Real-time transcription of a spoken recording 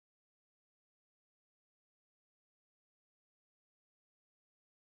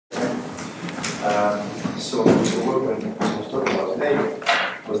So the work I was talking about today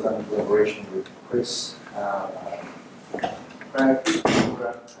was done in collaboration with Chris, Frank,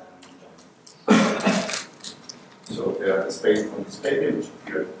 so it's based on this paper, which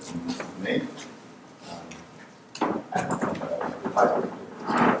appeared in May. The title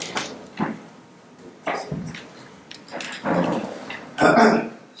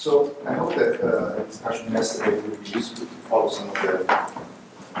so I hope that the discussion yesterday will be useful to follow some of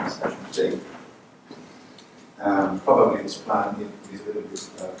the discussion today. Probably this plan is a little bit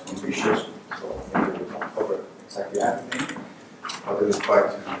ambitious, so maybe we will not cover exactly everything, but I will try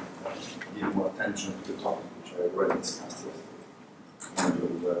to give more attention to the topic which I already discussed yesterday. And we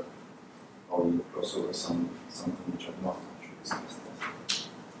will probably cross over something which I have not actually discussed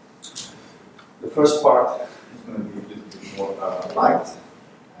yesterday. The first part is going to be a little bit more light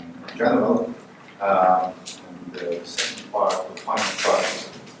and general, and the second part, the final part,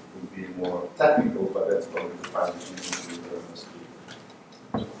 will be more technical, but that's probably the part which we need to speak.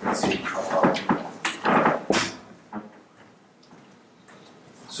 So let's see how far.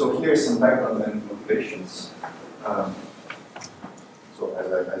 So here's some background and motivations. So as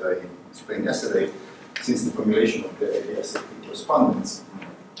I explained yesterday, since the formulation of the ASAP correspondence,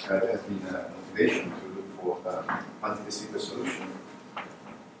 there has been a motivation to look for multi-decipher solution,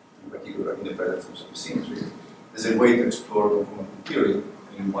 in particular independence of supersymmetry, as a way to explore conformity theory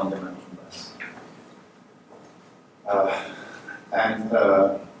in one dimension less.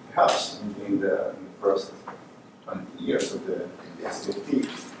 Perhaps in the first 20 years of the SAP,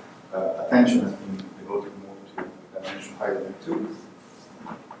 attention has been devoted more to dimension higher than 2,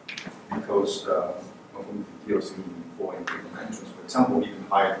 because conformity theories in 4 and 3 dimensions, for example, even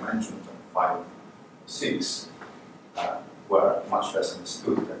higher dimensions than 5 or 6, were much less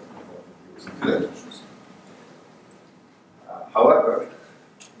understood than conformity theories in 2 dimensions. However,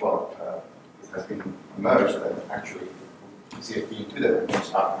 it has been emerged that actually CFT in 2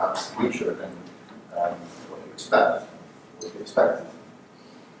 dimensions are perhaps richer than what you expected.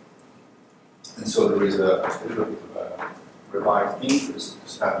 And so there is a little bit of a revived interest to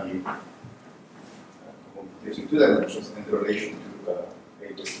study using 2 dimensions in relation to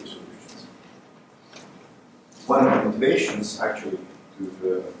ADS2 solutions. One of the motivations actually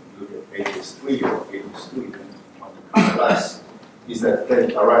to look at ADS3 or ADS2 even less is that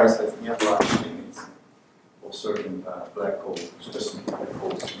they arise at nearby limits of certain black hole, supersymmetric black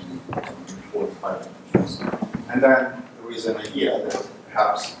holes in 4 and 5 dimensions. And then there is an idea that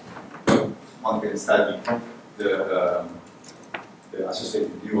perhaps one can study the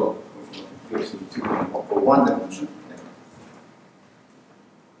associated dual conformity in 2 or 1 dimension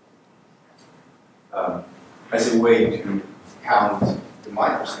as a way to count the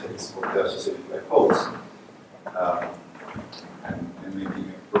microstates of the associated black holes. And maybe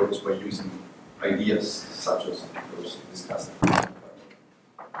make progress by using ideas such as those discussed about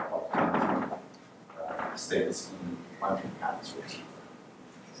counting states in quantum mechanics, for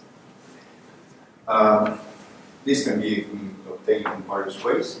example. This can be obtained in various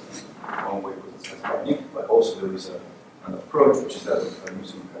ways. One way was discussed by Nick, but also there is an approach which is that of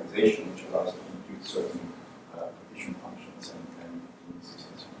using localization, which allows to compute certain partition functions and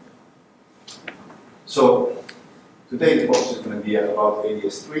systems. So today the focus is going to be about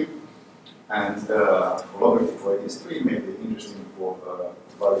ADS3, and holography for ADS3 may be interesting for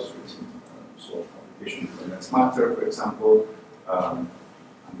various reasons. So application of condensed matter, for example,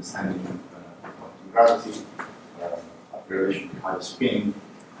 understanding quantum gravity, relation to high spin,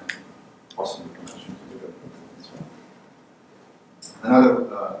 and possibly connection to the as well. Another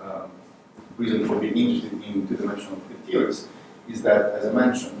reason for being interested in 2-dimensional field theories is that, as I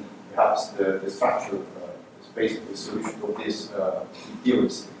mentioned, perhaps the structure, the space of the solution of these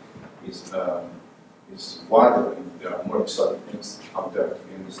theories is wider, and there are more exotic things out there to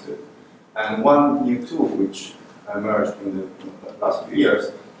be understood. And one new tool which emerged in the last few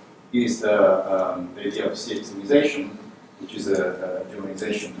years is the idea of CXimization, which is a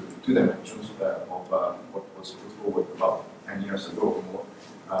generalization to 2 dimensions of what was put forward about 10 years ago or more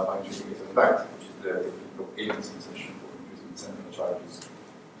by Intricated Effect, which is the technique of alien-simulation for computing central charges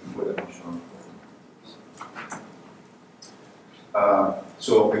in 4-dimensional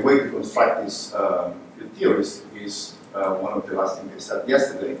so a way to construct these field theories is one of the last things they said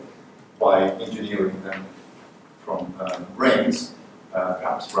yesterday, by engineering them from brains,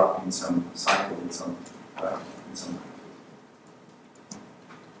 perhaps wrapped in some cycle in some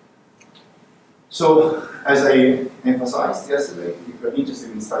So, as I emphasized yesterday, if you're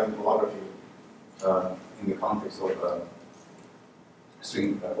interested in studying holography in the context of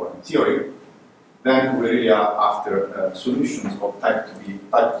string quantum theory, then we really are after solutions of type 2 in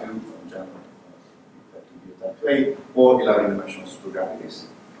general type 2A, or 11-dimensional supergravities.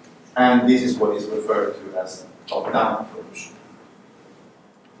 And this is what is referred to as a top-down approach,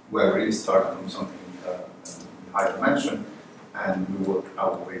 where we really start from something in high dimension, and we work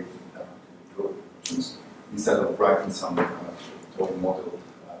our way down to the lower dimensions, instead of writing some total model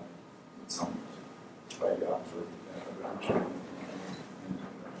with some slightly arbitrary branch.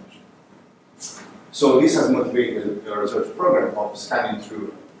 So this has motivated a research program of scanning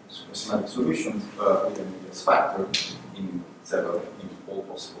through supersymmetric solutions with an EBS factor in all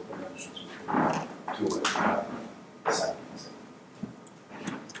possible dimensions between 2 and seconds.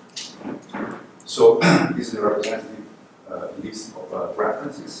 So this is a representative list of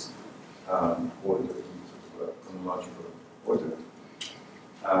references ordered in chronological order.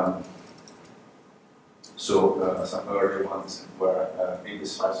 Some earlier ones were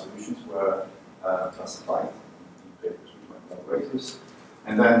EBS5 solutions were classified in papers with my collaborators.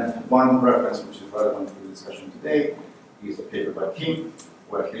 And then one reference which is relevant to the discussion today is a paper by Kim,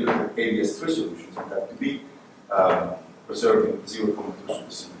 where he looked at ABS3 solutions and that to be preserving 0.2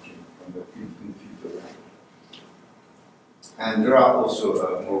 supersymmetry from the filter range. And there are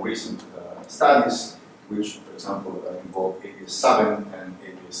also more recent studies which, for example, involve ABS7 and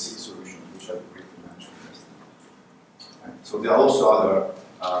ABS6 solutions, which I briefly mentioned yesterday. So there are also other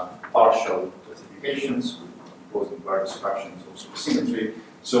partial classifications composed of various fractions of supersymmetry.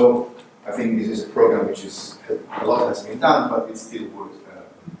 So I think this is a program which is a lot has been done, but it's still worth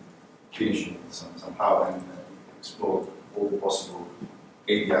finishing somehow and explore all the possible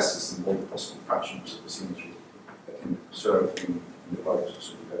ABSs and all the possible fractions of supersymmetry that can be preserved in the various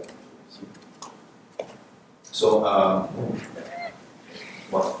supergravities. So,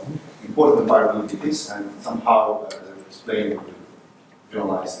 well, important variability is, and somehow, as I explained, we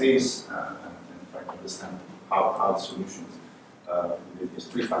generalize this and try to understand how the solutions with this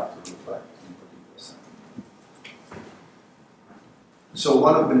 3 factor look like in particular setting. So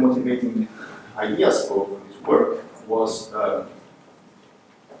one of the motivating ideas for this work was to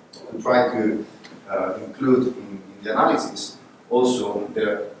try to include in the analysis also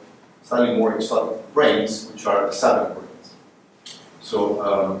the slightly more exotic branes, which are the 7 branes.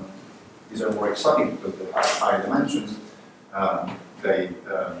 So these are more exotic because they have higher dimensions. They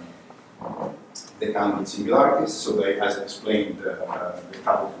count with singularities, so they, as explained, they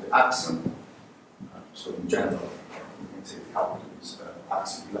couple to the axiom. So in general, you can say they couple to this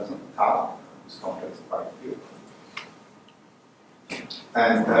axiom tau, this complex by field.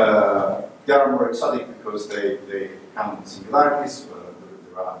 And they are more exotic because they count with singularities.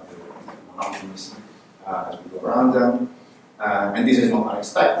 There are monotonies as we go around them. And this is not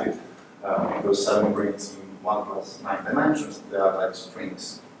unexpected because 7 branes in 1 plus 9 dimensions, they are like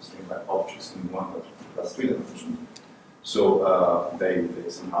string-like objects in 1 plus 3 dimensions. So they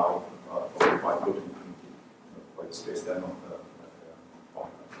somehow occupy good infinity, by the space they're not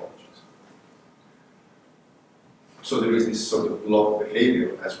finite objects. So there is this sort of block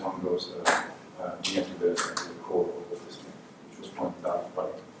behavior as one goes near to the core of this thing, which was pointed out by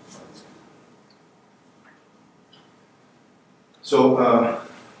this. So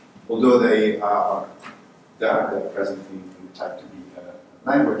although they are they're present in the type 2B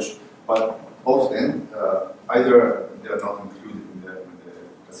language, but often either they're not included in the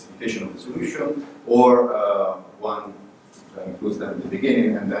classification of the solution, or one includes them in the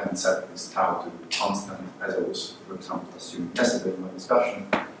beginning and then set this tau to constant, as I was, for example, assuming yesterday in my discussion,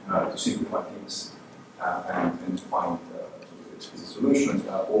 to simplify things and find explicit solutions,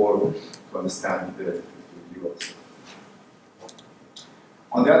 or to understand the dualities.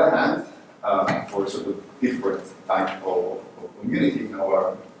 On the other hand, for sort of different type of community in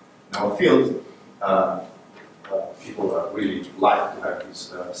our field, people really like to have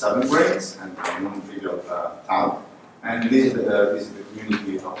these 7 branes and non-trivial tau, and this is the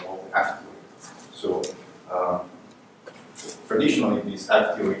community of F theory. So traditionally, this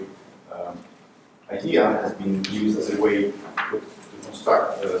F theory idea has been used as a way to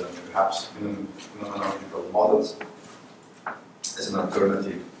construct perhaps phenomenological models as an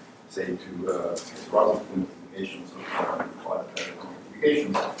alternative, say, to erotic quantifications or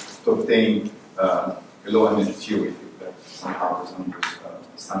quantifications to obtain a low-energy theory that somehow resembles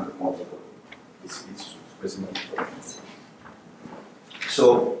standard model of its supersymmetric.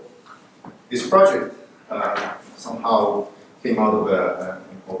 So this project somehow came out of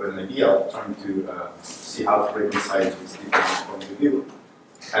an idea of trying to see how to reconcile these different points of view,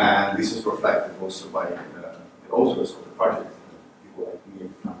 and this is reflected also by the authors of the project. People like me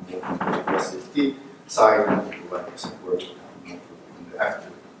from the SFT side, and people like us who work on the F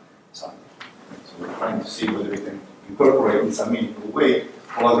theory side. So we're trying to see whether we can incorporate in some meaningful way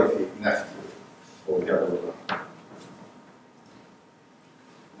holography in F theory or the other way around.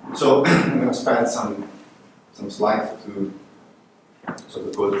 So I'm going to spend some slides to sort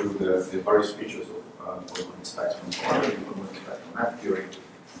of go through the various features of what one expects from quantity, what one expects from math theory, and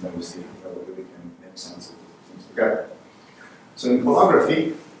then we see whether we can make sense of things together. So in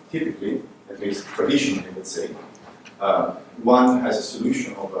holography, typically, at least traditionally, let's say, one has a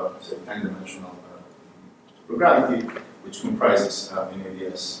solution of a, say, 10-dimensional supergravity, which comprises an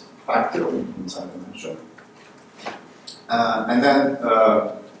ADS factor in some dimension, and then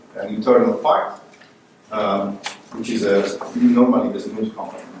an internal part, which is normally the smooth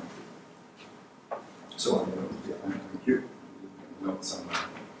complement. So I'm going to here note some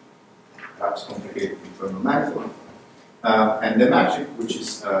perhaps complicated internal manifold. And the metric, which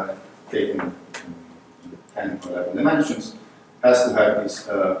is taken in 10 or 11 dimensions, has to have this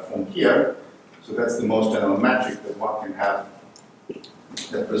form here. So that's the most general metric that one can have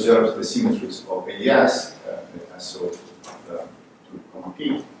that preserves the symmetries of AES, so 2,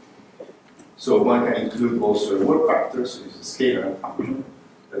 P. So one can include also a work factor, so it's a scalar function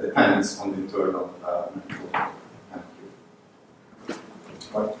that depends on the internal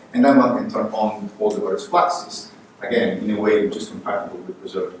manifold. And then one can turn on all the various fluxes, again, in a way which is compatible with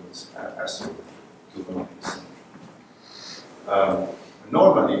preserving this S2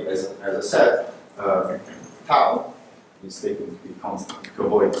 normally, as I said, tau is taken to be constant,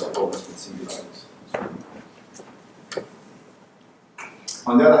 coherent problems with singularities.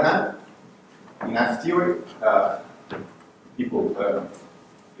 On the other hand, in F theory, the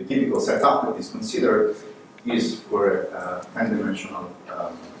typical setup that is considered is for a 10-dimensional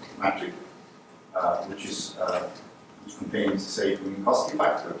metric, which contains, say, the Minkowski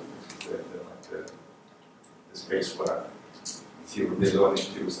factor, the space where the Dualities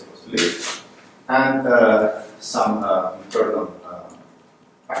theory is supposed to live, and some internal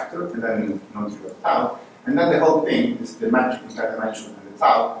factor, and then non-trivial tau, and then the whole thing is the metric in 10 dimension and the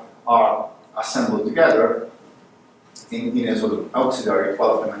tau are assembled together in a sort of auxiliary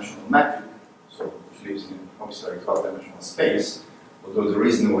 12-dimensional metric, so which lives in an auxiliary 12-dimensional space, although there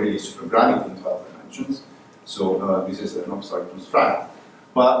is no really supergravity in 12 dimensions, so this is an auxiliary construct,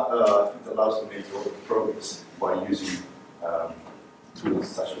 but it allows to make a lot of progress by using tools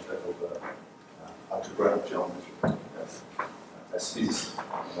such as that of algebraic geometry, as physicists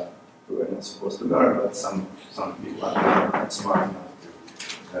who are not supposed to learn, but some people are not smart enough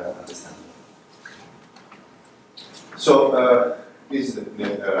to understand. So this is the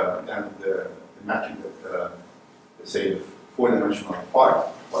metric that, say, the 4-dimensional part,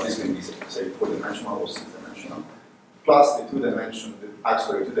 well, this can be, say, 4-dimensional or 6-dimensional, plus the 2-dimension, the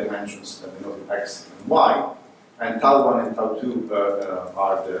auxiliary 2 dimensions that denote x and y, and tau 1 and tau 2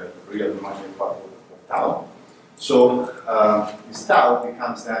 are the real imaginary part of tau. So this tau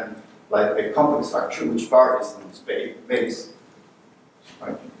becomes then like a complex structure which varies on the base,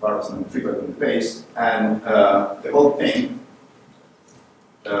 right? Varies on the triplet on the base, and the whole thing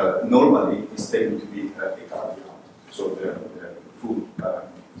normally is taken to be a Calabi-Yau. So the full,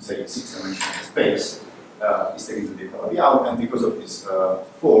 say, 6-dimensional space is taken to be a Calabi-Yau, and because of this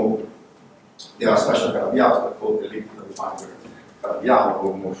form, there are special Calabi-Yaus that are called elliptical fiber Calabi-Yau,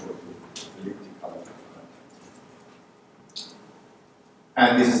 or more shortly, elliptic Calabi-Yau.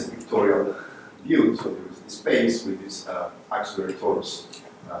 And this is a pictorial view, so there is this space with this auxiliary torus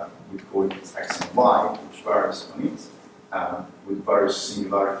with coordinates x and y, which varies on it, with various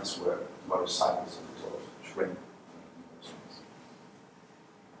singularities where various cycles of the torus shrink.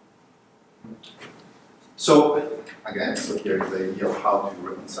 So, again, so here is the idea of how to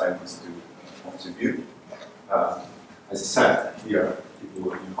reconcile these two points of view. As I said, here, people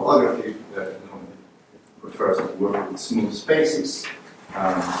working in holography normally prefers to work with smooth spaces,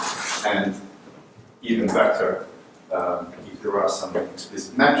 and even better if there are some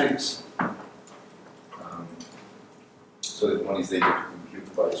explicit metrics, so that one is able to compute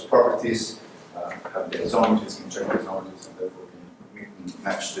various properties, have the isometries, can check the isometries, and therefore can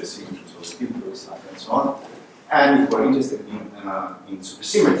match the symmetries of the filters and so on. And if we're interested in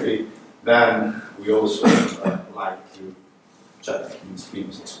supersymmetry, then we also like to check the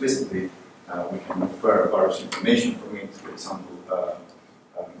spins explicitly. We can infer various information from it. For example,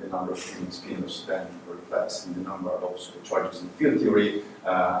 the number of spinors then reflects in the number of charges in field theory,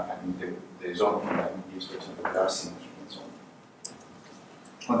 and the isometry then gives, for example, the symmetry and so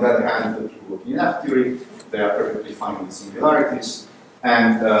on. On the other hand, the people working in F theory, they are perfectly fine with singularities,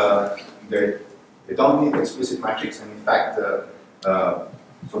 and they don't need explicit metrics, and in fact,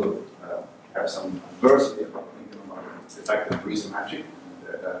 sort of have some adversity about thinking about the fact that there is a metric.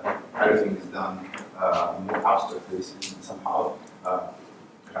 Everything is done more abstractly somehow,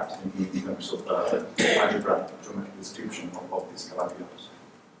 perhaps in terms of algebraic geometric description of these Calabi-Yaus.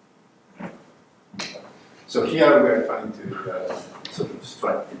 So here we are trying to sort of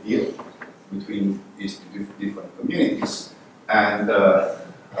strike a deal between these two different communities. And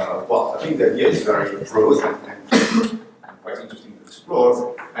well, I think the idea is very broad and quite interesting to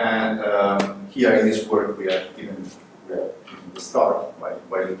explore. And here in this work, we are given the start by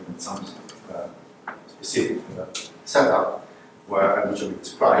looking at some specific setup which we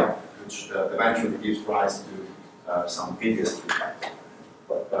describe, which eventually gives rise to some ADS effect.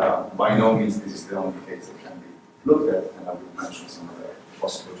 But by no means this is the only case that can be looked at, and I will mention some of the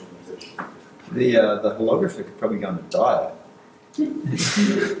possible generalizations. The holographer could probably go on a diet.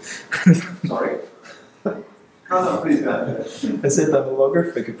 Sorry? No, please. I said the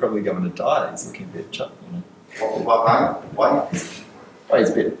holographer could probably go on a diet. He's looking a bit chubby, you know. Why? Oh, he's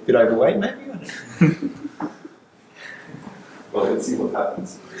a bit overweight, maybe? Well, let's see what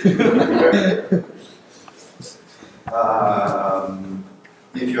happens.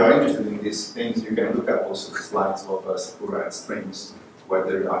 If you are interested in these things, you can look at also the slides of Sakura and strings, where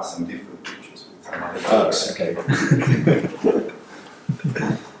there are some different features with some other colors. Okay.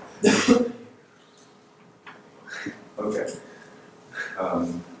 Okay.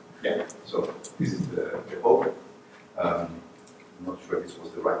 Yeah, so this is the hope. I'm not sure this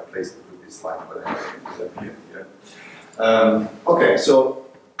was the right place to put this slide, but I think it's up here. Okay, so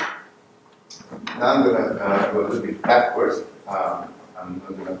now I'm going to go a little bit backwards. I'm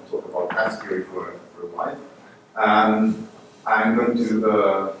going to talk about math theory for a while. I'm going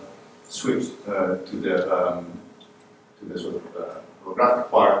to switch to the sort of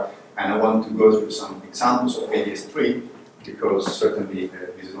holographic part, and I want to go through some examples of ADS3, because certainly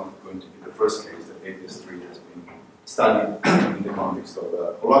this is not going to be the first case that ADS3 has been studied in the context of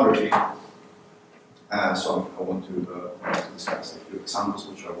holography. So I want to discuss a few examples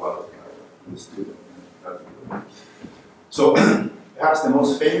which are well understood. So perhaps the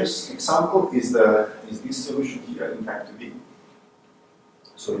most famous example is this solution here in type 2D.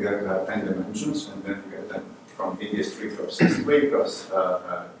 So you have 10 dimensions, and then you get them from ADS3 cross 63 cross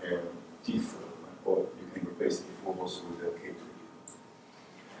T4, or you can replace T4 also with a K3.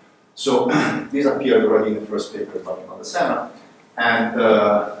 So these appeared already in the first paper by Maldacena, and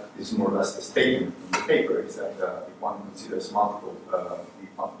this is more or less the statement in the paper, is that if one considers multiple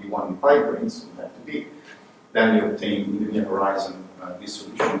D1 fibrins in type 2D, then you obtain in the near horizon this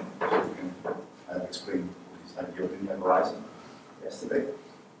solution. So we can explain this idea of the near horizon yesterday.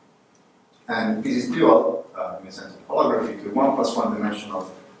 And this is dual, in the sense of holography, to 1 plus 1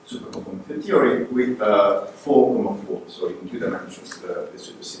 dimensional superconformal field theory with 4,4. So in 2 dimensions, the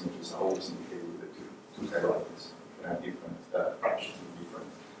supersymmetries are always indicated with the two dualities. You can have different fractions and different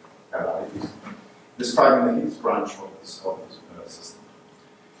dualities, describing the Higgs branch of this system.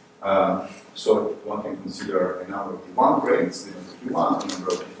 So one can consider a number of D1 branes, the Q1, a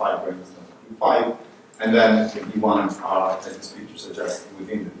number of D5 branes, the Q5, and then the D1 are, as this picture suggests,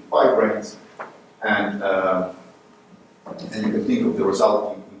 within the D5 branes, and you can think of the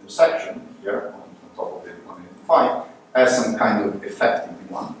resulting intersection here on top of the D1 and D5 as some kind of effective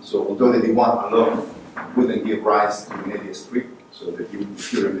D1. So although the D1 alone wouldn't give rise to an ADS3, so the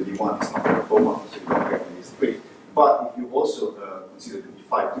theorem of the D1 is not conformal, so you don't get an ADS3. But if you also consider the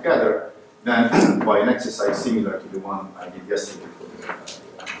D5 together, then by an exercise similar to the one I did yesterday for the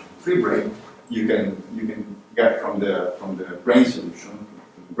free brane, you can get from the brane solution,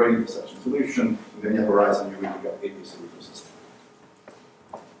 the brane intersection solution, in the near horizon you really get ADS3 system.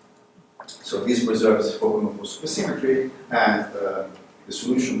 So this preserves Fourier supersymmetry, and the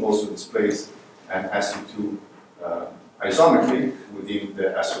solution also displays an SU2 isometry within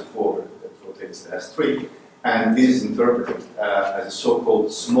the SO4 that rotates the S3, and this is interpreted as a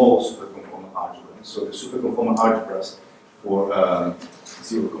so-called small superconformal algebra. So the superconformal algebras for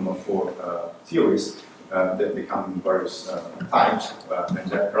 0,4 theories that become in various types, and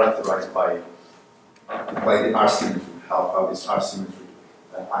they're characterized by the R symmetry, how this R symmetry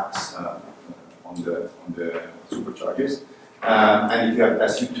acts on the supercharges. And if you have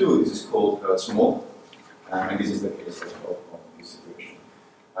SU2, this is called small, and this is the case of this situation.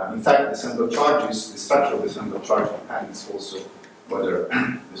 In fact, the central charges, the structure of the central charge depends also whether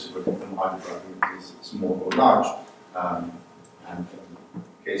the superconformal algebra is small or large, and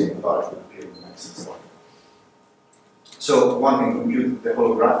the case of large will appear in the next slide. So one can compute the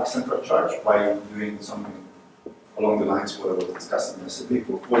holographic central charge by doing something along the lines of what I was discussing yesterday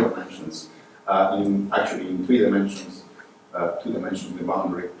for 4 dimensions. Actually in 3 dimensions, 2 dimensions of the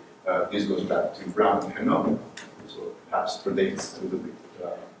boundary. This goes back to Brown and Henno, so perhaps predates a little bit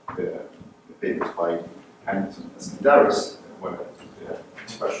the papers by Hamilton and Dario, where the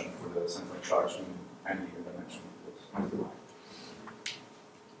expression for the central charge in any given dimension was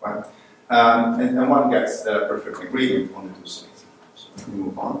right. and one gets the perfect gradient on the two sides. So we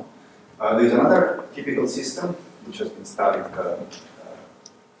move on. There's another typical system which has been studied over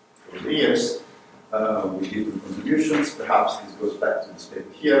the years with different contributions. Perhaps this goes back to this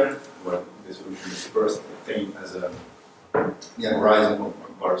paper here, where the solution is first obtained as a horizon of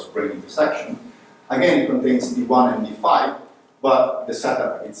Barr's brain intersection. Again, it contains D1 and D5, but the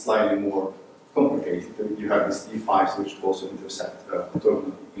setup is slightly more complicated. You have these D5s which also intersect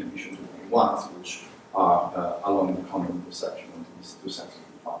orthogonally in addition to D1s, which are along the common intersection of these two sets of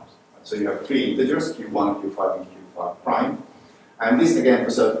D5s. So you have three integers, Q1, Q5, and Q5 prime. And this again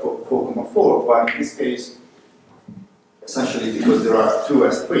preserves 4,4, but in this case, essentially because there are two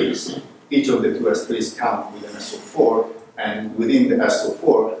S3s, each of the two S3s count with an SO4, and within the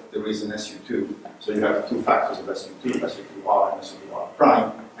SO4 there is an SU2. So you have two factors of SU2, SU2R and SU2R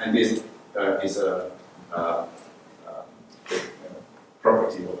prime, and this is a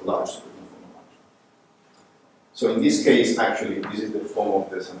property of a large superconformal function. So in this case, actually, this is the form of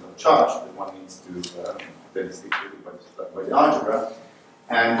the central charge that one needs to that is dictated by the algebra,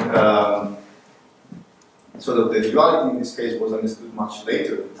 and so the duality in this case was understood much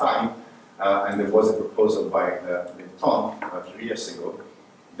later in time, and there was a proposal by Tom 3 years ago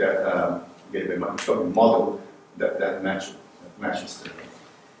that gave a model that matches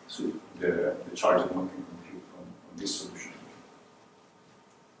the charge that one can compute from this solution.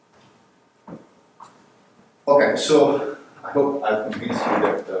 Okay, so I hope I've convinced you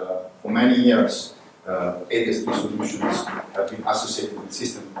that for many years ADS3 solutions have been associated with the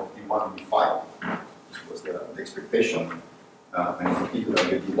system of D1 and D5. This was the expectation, and in particular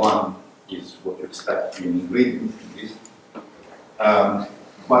the D1 is what you expect to be an ingredient in this.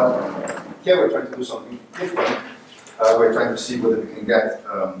 But here we're trying to do something different. We're trying to see whether we can get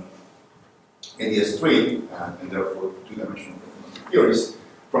ADS3 and therefore two-dimensional theories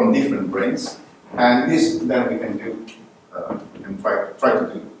from different branes, and this then we can do and try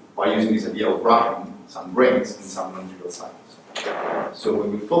to do by using this idea of wrapping some branes in some non-trivial cycles. So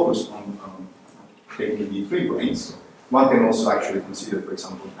when we focus on taking the three branes, one can also actually consider, for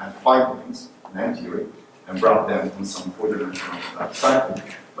example, N5 branes in N theory and wrap them on some four-dimensional cycle.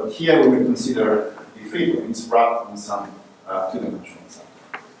 But here we will consider the three branes wrapped on some two-dimensional cycle.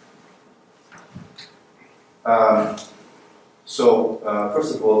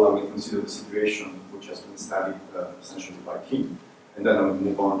 First of all, I will consider the situation which has been studied essentially by Kim, and then I will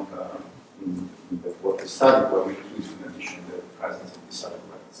move on in what we studied, where we include in addition the presence of these other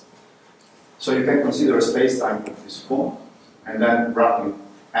branes. So you can consider a space-time of this form, and then wrapping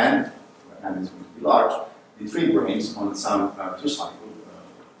N, where N is going to be large, the three branes on some two-cycle,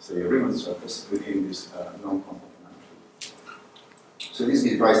 say a Riemann surface within this non-compact dimension. So this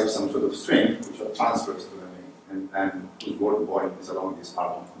gives rise to some sort of string which are transfers to the name, and whose Gordon point is along this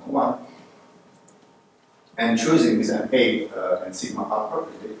R1,1. And choosing this N8 and sigma R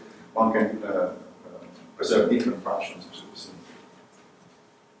property, one can preserve different fractions of supersymmetry.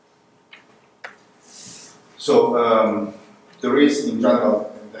 So there is, in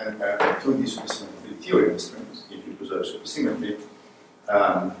general, a 2D supersymmetry theory of strings, if you preserve supersymmetry,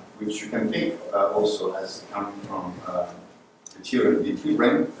 which you can think also as coming from the theory of the D3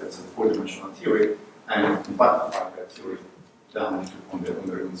 brane, that's a four-dimensional theory, and compactify that theory down on the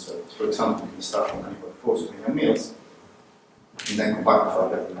Riemann surface. For example, you can start from unequal force of Riemann mills, and then compactify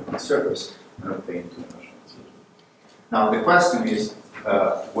that on the Riemann surface and obtain two-dimensional theory. Now, the question is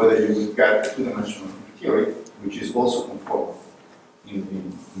whether you will get a two-dimensional theory which is also conformal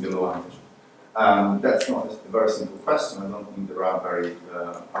in the low energy. That's not a very simple question. I don't think there are very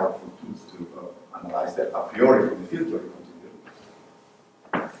powerful tools to analyze that a priori from the field theory point of view.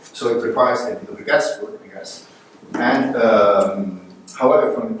 So it requires a bit of a guesswork, I guess. And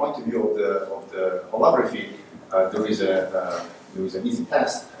however, from the point of view of the holography, there is an easy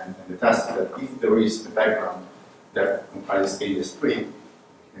test, and the test is that if there is a background that comprises ADS3, you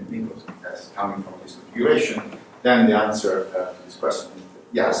can think of it as coming from this configuration, then the answer to this question is that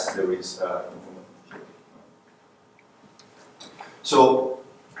yes, there is conformal theory. So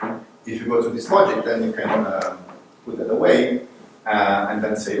if you go to this logic, then you can put that away and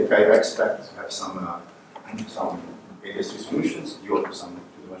then say, okay, I expect to have some ADS3 solutions due to some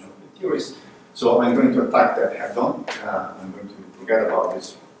two-dimensional theories. So I'm going to attack that head-on. I'm going to forget about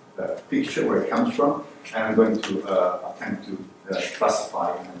this picture, where it comes from, and I'm going to attempt to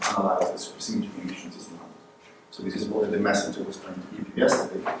classify and analyze the supersymmetry condition system. So this is what the message I was trying to give you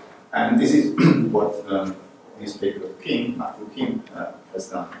yesterday. And this is what this paper of Kim, has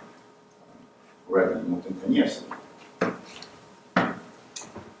done already more than 10 years ago.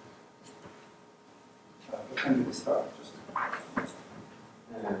 When did we start? Just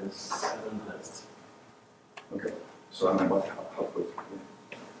So I don't know how quick.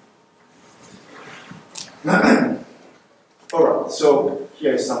 All right, so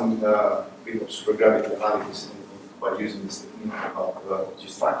here is some bit of supergravity analysis by using this technique of G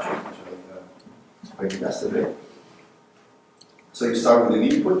structure, which I explained yesterday. So you start with an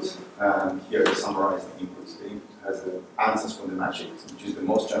input, and here is summarized the inputs. The input has the answers from the matrix, which is the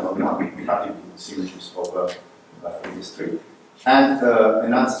most general one, regarding the symmetries of this tree, and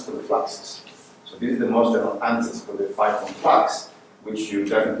an answer for the fluxes. So this is the most general answers for the 5-form flux, which you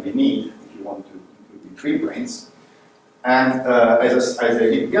definitely need if you want to include the tree planes. And as I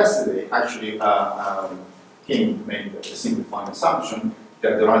did yesterday, actually, King made a simplifying assumption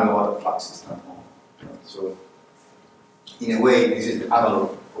that there are no other fluxes turned on. So, in a way, this is the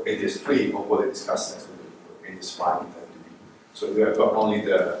analog for ADS3 of what I discussed yesterday for ADS5 and ADS2. So we have got only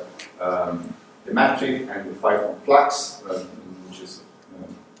the metric and the 5-form flux, which is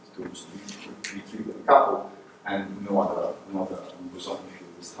to be treated with a couple, and no other boson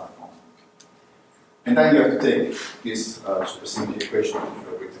field this time on. And then you have to take this supersymmetry equation which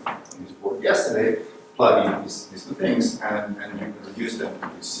we have written on this board yesterday, plug in these two things, and you can reduce them to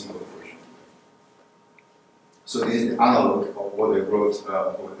this single equation. So this is the analog of what I wrote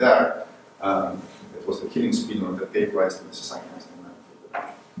over there. It was the killing spinor that gave rise to the Sasaki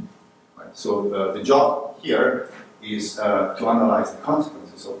manifold. Right. So the job here is to analyze the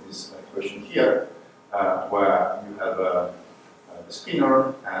consequences of this equation here, where you have the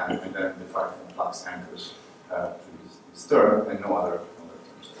spinor and then the 5-form flux anchors to this term and no other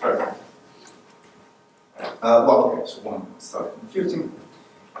terms of present. Well, okay, so one started computing.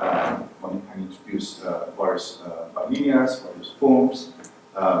 One can introduce various bilinears, various forms,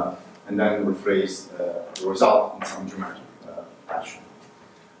 and then rephrase the result in some geometric fashion.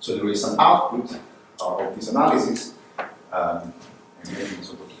 So there is some output of this analysis, and maybe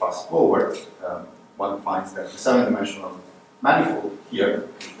sort of fast forward, one finds that the 7-dimensional manifold here,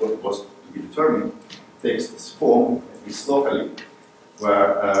 which was to be determined, takes this form, at least locally,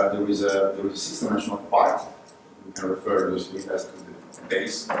 where there is a 6-dimensional part. We can refer loosely as to the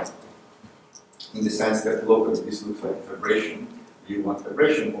base, in the sense that locally this looks like vibration, U1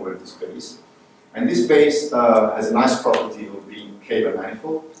 vibration over this base. And this base has a nice property of being Kähler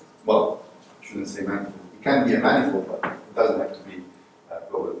manifold. Well, I shouldn't say manifold. It can be a manifold, but it doesn't have to be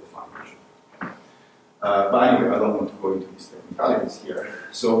globally defined. But anyway, I don't want to go into these technicalities here.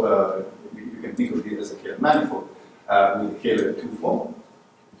 So you can think of it as a Kähler manifold with a Kähler 2 form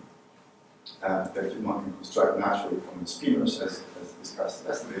that one can construct naturally from the spinors, as discussed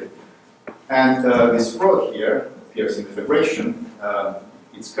yesterday. And this rod here appears in the vibration.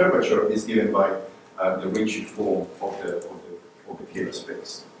 Its curvature is given by the rigid form of the Kähler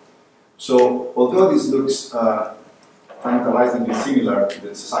space. So although this looks tantalizingly similar to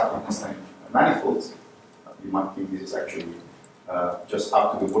the Sasaki-Einstein manifolds, you might think this is actually just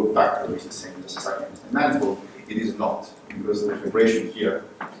up to the work factor, which is the same as the Sasaki-Einstein manifold. It is not, because the vibration here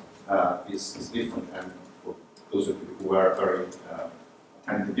is different. And for those of you who were very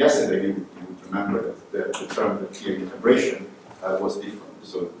attentive yesterday, you would remember that the term that here in vibration was different.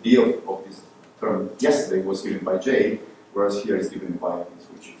 So D of this term yesterday was given by J, whereas here is given by this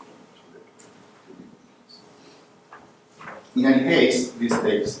rigid form. In any case, this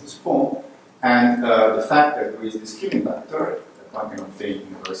takes this form. And the fact that there is this killing factor that one can obtain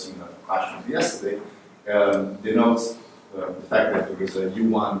in a very similar fashion to yesterday denotes the fact that there is a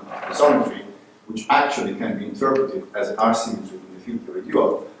U1 isometry, which actually can be interpreted as an R symmetry in the field theory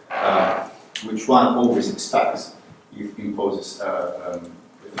dual, which one always expects if it imposes the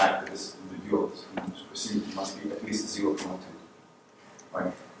fact that the dual supersymmetry must be at least 0.2.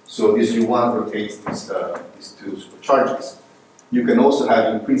 Right? So this U1 rotates these two supercharges. You can also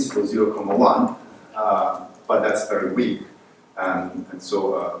have in principle 0.1, but that's very weak. And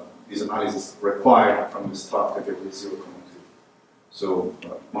so this analysis required from the structure that is 0.2. So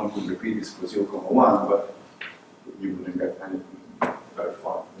one could repeat this for 0.1, but you wouldn't get anything very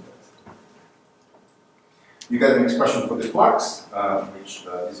far with that. You get an expression for the flux, which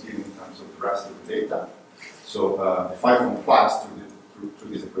is given in terms of the rest of the data. So the 5-form flux through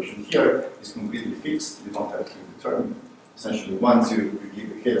this equation here is completely fixed. You don't have to determine. Essentially, once you give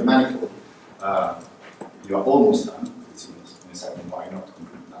the Kähler manifold, you are almost done. It's in a second why not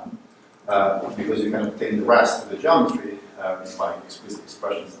completely done, because you can obtain the rest of the geometry by explicit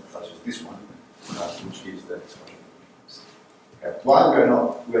expressions such as this one, which gives the expression. Okay. While we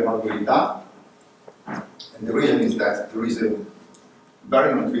are not really done, and the reason is that there is a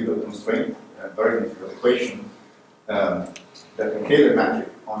very non-trivial constraint, a very non-trivial equation that the Kähler metric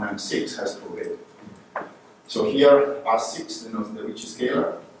on M6 has to obey. So here R6 denotes the Ricci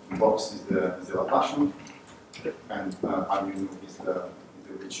scalar, the box is the Laplacian, and mu is the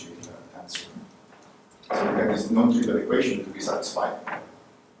Ricci tensor. So you get this non-trivial equation to be satisfied,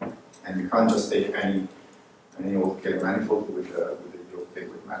 and you can't just take any old K manifold with your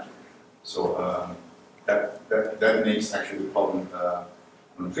favorite metric. So that makes actually the problem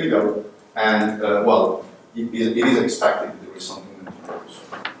non-trivial, and well, it is expected that there is something non-trivial. So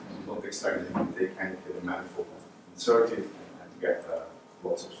you don't expect that you can take any K manifold and insert it and get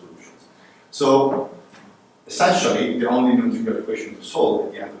lots of solutions. So essentially, the only non-trivial equation to solve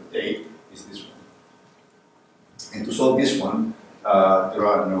at the end of the day is this one. And to solve this one, there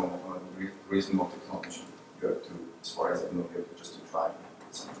are no reasonable technology. You have to, as far as I know, you have just to try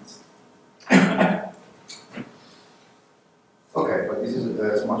science. Okay, but this is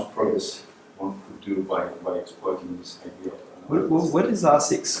as much progress one could do by exploiting this idea of what is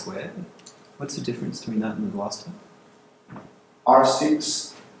R6 squared? What's the difference between that and the last time?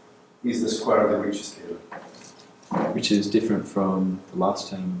 R6 is the square of the Ricci scalar. Which is different from the last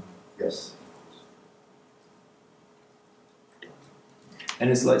time. Yes. And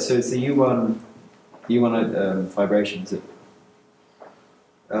it's like, so it's the U1 vibration,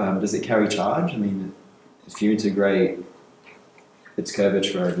 does it carry charge? I mean, if you integrate its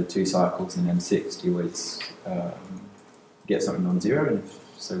curvature over 2 cycles in M6, do you always get something non-zero? And if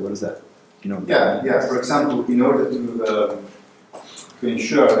so, what is that? You know? Yeah. For example, in order to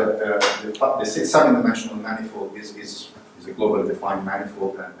ensure that the 7-dimensional manifold is a globally defined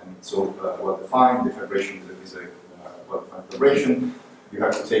manifold and it's so well defined, the vibration is a well defined vibration. You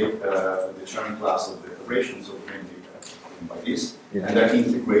have to take the Chern class of the vibration, so mainly by this, and then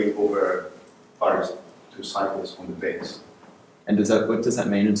integrate over various 2 cycles on the base. And what does that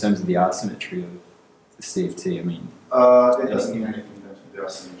mean in terms of the asymmetry of the CFT? I mean, it doesn't mean anything in terms of the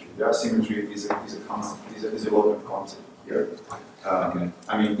asymmetry. The asymmetry is a concept, is a local concept here. Okay.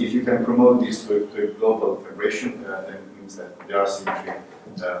 I mean, if you can promote this to a global vibration, then it means that the asymmetry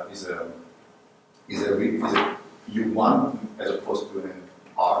is a U1 as opposed to an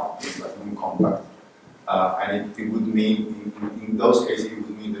R, it's like non-compact. And it would mean, in those cases, it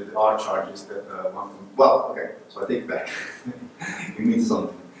would mean that the R charges that well, okay, so I take it back. It means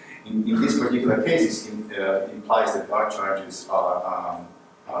something. In this particular case, it implies that the R charges are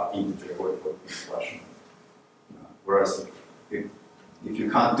integer or expression. Whereas if you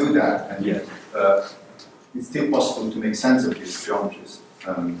can't do that, and it's still possible to make sense of these geometries,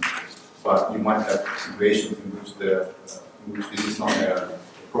 but you might have situations in which this is not a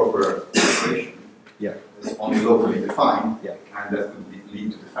proper equation. It's only locally defined, and that could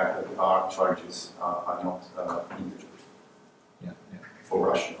lead to the fact that the R charges are not integers or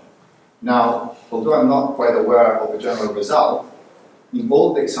rational. Now, although I'm not quite aware of the general result, in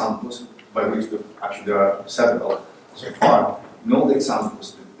all the examples, by which actually there are several so far, in all the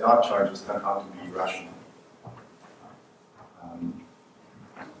examples, the R charges turn out to be rational.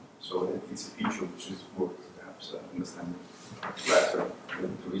 So it's a feature which is worth perhaps understanding better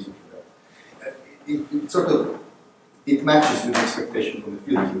the reason for that. It sort of matches with the expectation from the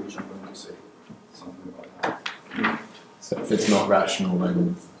field here, which I'm going to say something about that. So if it's not rational,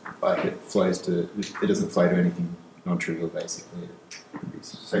 then like it doesn't flow to anything non-trivial, basically.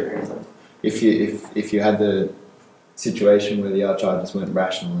 If you had the situation where the R charges weren't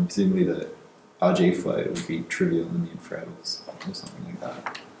rational, and presumably the RG flow would be trivial in the infrared or something like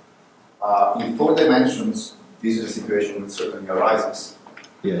that. In 4 dimensions, this is a situation that certainly arises.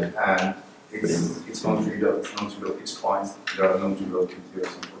 And it's non-trivial, it's non-trivial fixed points. There are non-trivial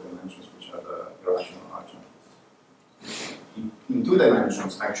integers in 4 dimensions which have a irrational R charge. In 2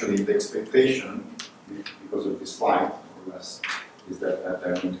 dimensions, actually, the expectation, because of this slide, more or less, is that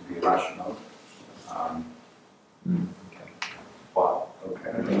they're going to be rational. But, okay,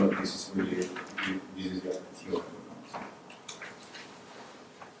 I don't know if this is really, this is just a theorem.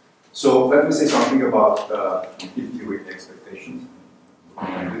 So let me say something about theory expectations.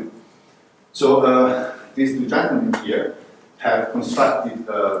 So these 2 gentlemen here have constructed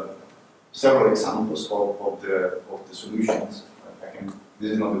several examples of the solutions.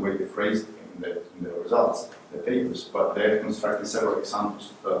 This is not the way they phrased it in the results, the papers, but they have constructed several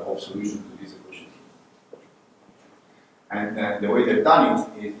examples of solutions to these equations. And the way they've done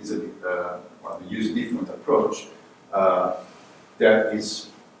it is a bit, they use a different approach that is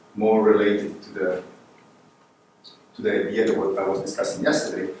more related to the idea that what I was discussing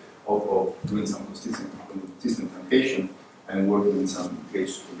yesterday of doing some consistent truncation and working in some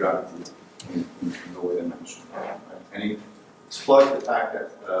gauge to gravity in lower dimension. Right? And it exploits the fact that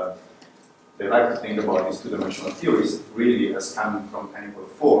they like to think about these 2-dimensional theories really as coming from n equal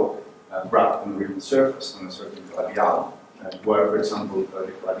 4 wrapped on a real surface on a certain labial, where, for example,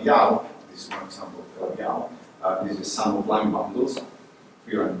 the labial, this is one example of the labial, This is the sum of line bundles,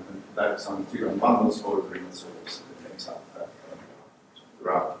 that sum of three bundles over the Riemann surface that makes up.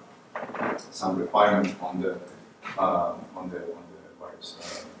 There are some requirements on the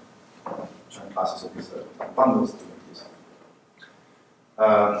various giant classes of these bundles to make this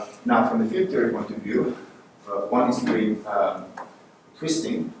up. Now, from the field theory point of view, one is doing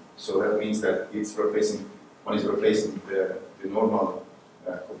twisting, so that means that one is replacing the normal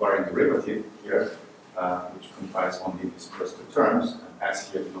covariant derivative here, which comprises only these first two terms, and as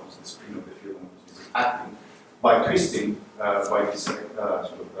here denotes the spin of the field on which this is acting, by twisting by this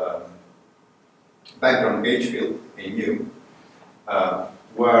background gauge field, A mu,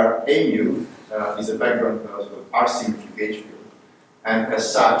 where A mu is a background R-symmetry gauge field, and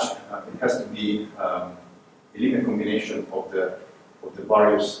as such, it has to be a linear combination of the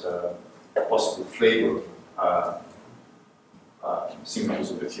various possible flavor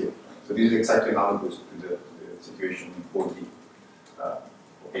symmetries of the field. So this is exactly analogous to the situation in 4D for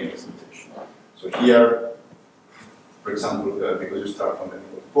any representation. So here, for example, because you start from the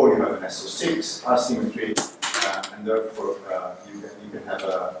neighborhood 4, you have an SO6 R-symmetry, and therefore you can have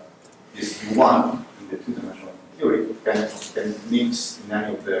this U1 in the two-dimensional theory can mix in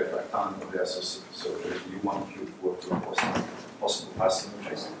any of the rectangles of the SO6. So there's U1 cube for possible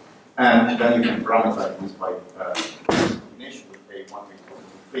R-symmetries. And then you can parameterize this by combination with A1,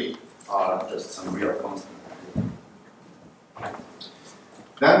 A2, and A3 are just some real constant.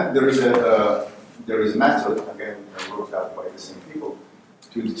 Then there is a method, again, worked out by the same people,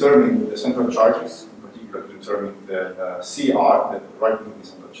 to determine the central charges, in particular to determine the CR, the right moving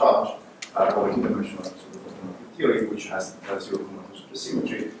central charge, of a two-dimensional theory, which has 0.2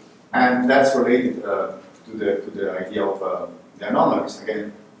 supersymmetry, and that's related to the idea of the anomalies.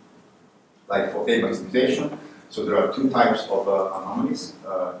 Again, like for A maximization, so there are two types of anomalies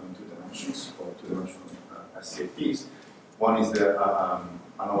in two dimensions, or two-dimensional SCAPs. One is the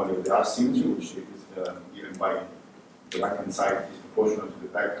anomaly of the R-symmetry, which is given by the right-hand side is proportional to the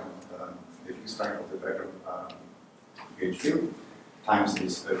background, the fixed strength of the background gauge field, times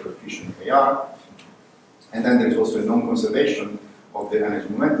this coefficient AR. And then there is also a non-conservation of the energy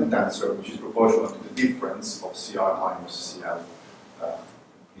momentum tensor, which is proportional to the difference of CR minus CL.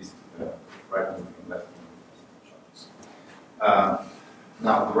 Is right moving and left moving charges.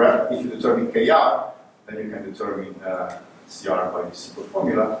 Now, if you determine KR, then you can determine CR by this simple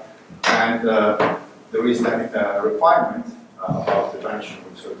formula. And there is then a requirement about the dimension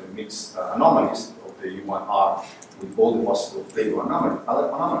of certain mixed anomalies of the U1R with all the possible flavor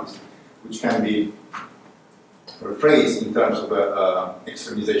anomalies, which can be rephrased in terms of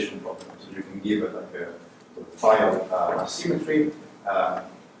extremization problem. So you can give it like a file symmetry,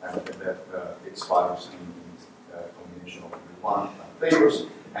 and that its values in combination of one flavors.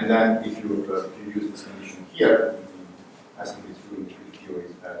 And then if you use this condition here, as to be true in the theory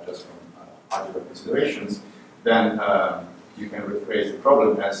just from algebra considerations, then you can rephrase the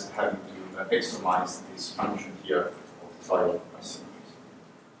problem as having to extremize this function here of the file symmetries.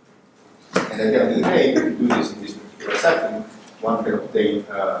 And at the end of the day, if you do this in this particular setting, one can obtain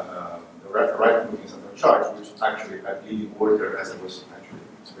the right moving central charge, which actually at leading order, as I was actually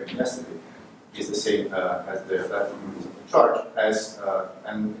explaining yesterday, is the same as the left moving central charge,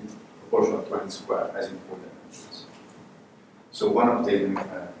 and it's proportional to n squared, as in 4 dimensions. So one obtains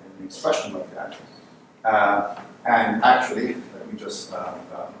an expression like that. And actually, let me just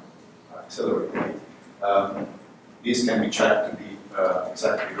accelerate it. This can be checked to be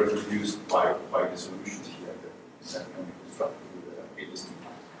exactly reproduced by the solutions here that can be constructed with a distinct.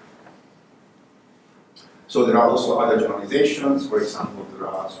 So there are also other generalizations. For example, there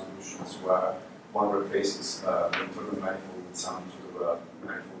are solutions where one replaces the internal manifold with some sort of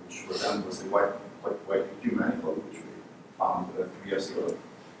manifold which resembles the white QQ manifold, which we found 3 years ago.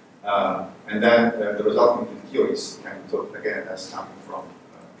 And then the resulting theories can be taught again as coming from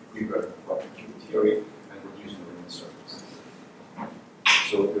Weber white QQ theory and reduced to the surface.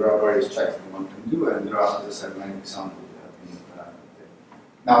 So there are various checks that one can do, and there are, as I said, many examples that have been taken.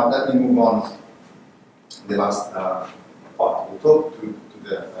 Now let me move on to the last part. We'll talk to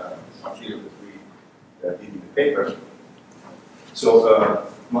the material that we did in the paper. So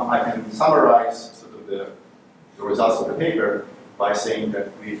I can summarize sort of the results of the paper by saying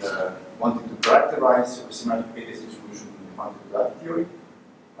that we wanted to characterize supersymmetric ADC solution in the quantitative gravity theory,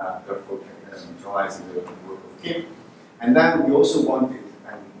 therefore neutralizing the work of Kim. And then we also wanted,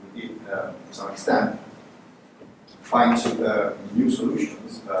 and we did to some extent, find some new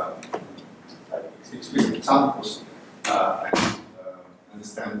solutions, explicit examples, and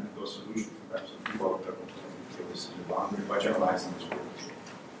understand those solutions in terms of people that theories in the boundary by generalizing this work.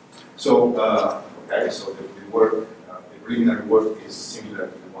 So, okay, so the work, the preliminary work is similar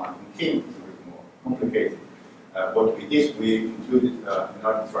to the one in Kim, it's a bit more complicated. What we did, we included an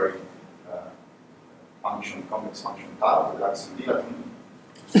arbitrary function, complex function tau for the axiom dilaton.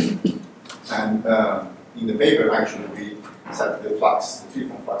 And in the paper, actually, we set the flux, the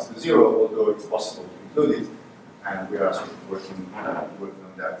free-form flux to 0, although it's possible to include it, and we are sort of working on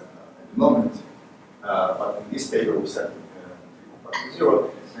that at the moment. But in this paper, we set the free-form flux to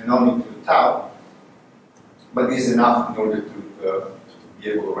 0, and only to tau. But this is enough in order to be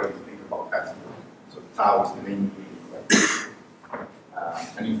able already to think about F. So tau is the main field, right?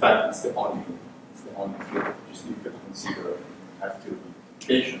 And in fact, it's the only field just you can consider F2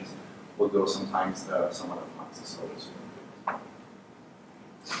 implications, although sometimes some other classes also.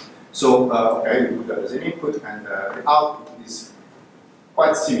 So, okay, we put that as an input, and the output is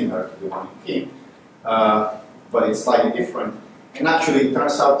quite similar to the one in Kim, but it's slightly different. And actually, it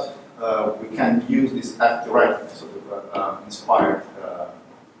turns out we can use this F-direct sort of inspired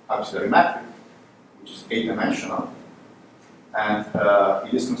auxiliary metric, which is 8-dimensional, and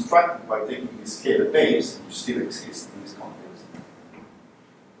it is constructed by taking this scalar base, which still exists in this context.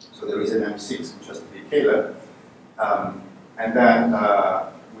 So there is an M6, which has to be scalar, and then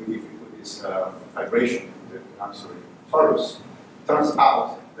if we put this vibration to the auxiliary torus, it turns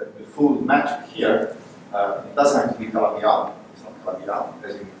out that the full metric here, it doesn't have to be Calabi-Yau. It's not Calabi-Yau,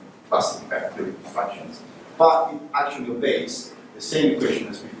 as in classic F-theory constructions, but it actually obeys the same equation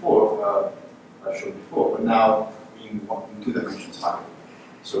as before, I showed before, but now in 2 dimensions higher.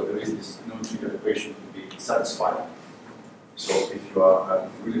 So there is this non-trivial equation to be satisfied. So if you are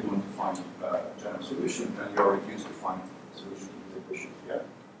if you really want to find a general solution, then you are reduced to find a solution to the equation here,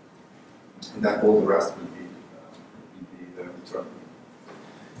 and then all the rest will be determined.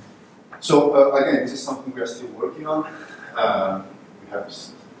 So again, this is something we are still working on. We have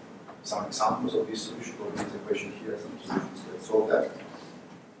some examples of this solution of this equation here, some solutions that solve that.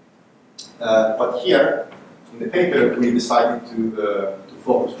 But here, in the paper, we decided to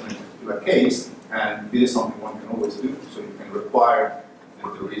focus on a particular case, and this is something one can always do. So you can require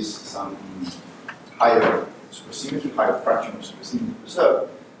that there is some higher supersymmetry, higher fraction of supersymmetry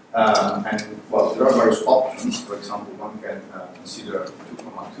preserved. And well, there are various options. For example, one can consider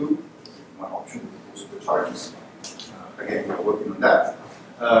 2,2, one option with full supercharges. Again, we are working on that.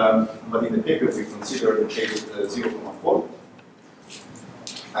 But in the paper, we consider the case 0,4.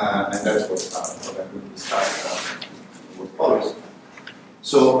 And that's what I'm going to discuss what follows.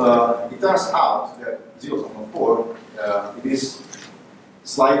 So it turns out that 0,4 it is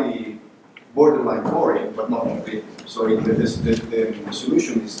slightly borderline boring, but not complete. So the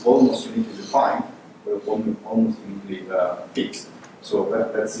solution is almost uniquely defined, but almost uniquely fixed. So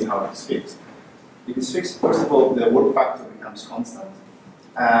let's see how it's fixed. It is fixed, first of all, the work factor becomes constant,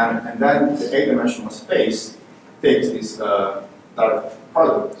 and then the 8-dimensional space takes this direct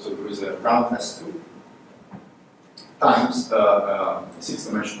product, so there is a round S2 times a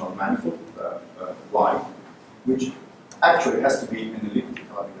 6-dimensional manifold, Y, which actually has to be an elliptic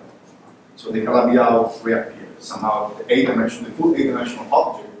Calabi-Yau. So the Calabi-Yau reappears. Somehow the 8-dimensional, the full 8-dimensional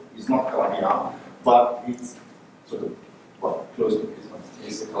object is not Calabi-Yau, but it's sort of, well, close to this one.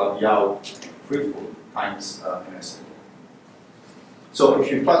 It's a Calabi-Yau freeform times an S2. So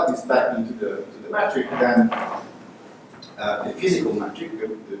if you plug this back into the metric, then the physical metric, the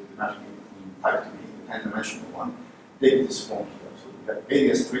metric in type 2B, the 10-dimensional one, take this form here. So we have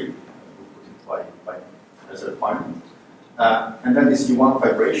ADS3, we put it by as a requirement. And then this U1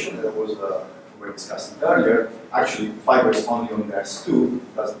 vibration that was we were discussing earlier, actually fibers only on the S2,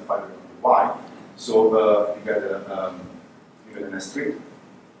 doesn't fiber on the Y. So you get an S3,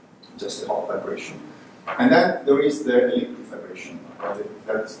 just a hot vibration. And then there is the elliptic vibration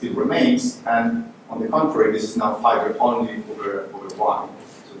that still remains, and on the contrary, this is now fibered only over Y.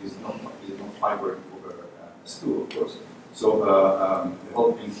 So this is not fibered over S2, of course. So the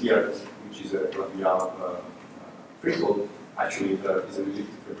whole thing here, which is a Calabi-Yau freefold, actually is an elliptic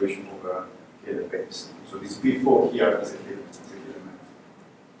vibration over the base. So this B4 here is a element.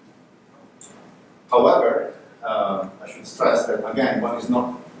 However, I should stress that again, one is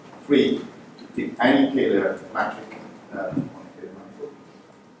not free to pick any Kähler metric on a Kähler manifold.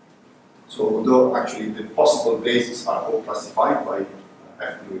 So although actually the possible bases are all classified by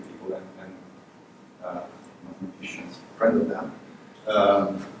F-theory people and mathematicians, friend of them,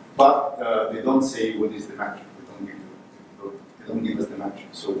 but they don't say what is the metric. They don't give us the metric.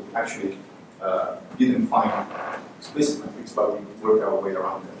 So actually, didn't find explicit metrics, but we work our way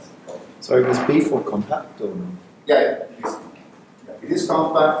around that. So was B4 compact or no? Yeah, it is. Yeah, it is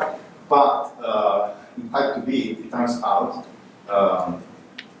compact, but in type 2B, it turns out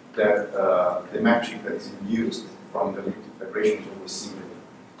that the metric that is induced from the liquid vibration is always singular.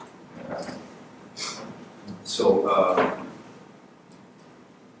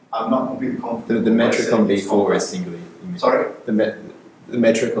 I'm not completely confident. The metric on B4 is singular. Sorry? The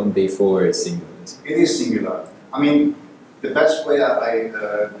metric on B4 is singular. It is singular. I mean, the best way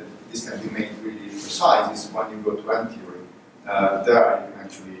this can be made really precise is when you go to M theory. There you can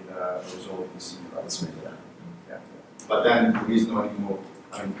actually resolve the singular. Yeah. But then there is no anymore.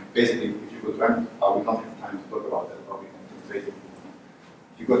 I mean, basically, if you go to M, we don't have time to talk about that, but we can integrate it.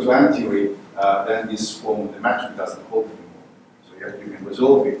 If you go to M theory, then this form of the metric doesn't hold anymore. So you can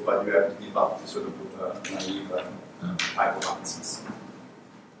resolve it, but you have to give up the sort of naive hypothesis.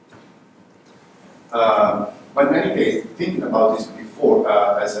 But in any case, thinking about this before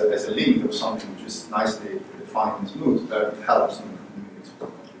as a limit of something which is nicely defined and smooth, it helps in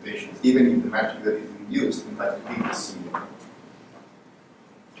computations, even if the metric that is used in fact is the singular.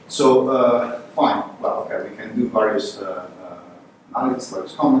 So, fine. Well, okay, we can do various analysis,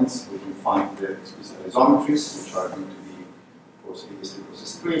 various comments. We can find the explicit isometries, which are going to be, of course, A3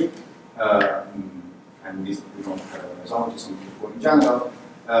 process 3. And these we don't have isometries on P4 in general.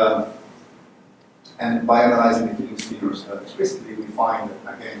 And by analyzing the killing spinors explicitly, we find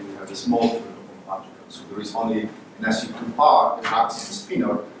that, again, we have a small particle. So there is only an SU2 part that acts in the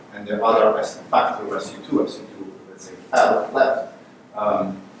spinor, and the other factor SU2, let's say, L left.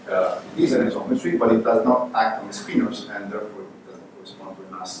 It is an isometry, but it does not act on the spinors, and therefore it doesn't correspond to a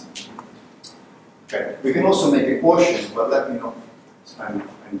mass. Okay. We can also make a quotient, but let me not spend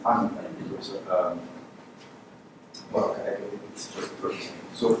any time on that because, well, okay, it's just a purpose.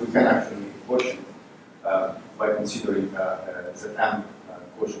 So we can actually make a quotient by considering Zm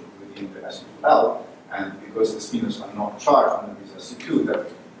quotient within the SU2L, and because the spinors are not charged under this SU2, that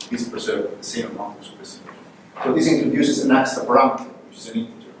is preserved the same amount of supersymmetry. So this introduces an extra parameter, which is an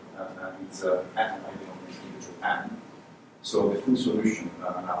integer. It's n, I denominate integer n. So the full solution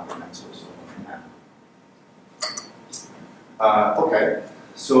now depends also on n. Okay,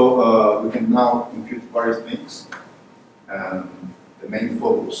 so we can now compute various things. The main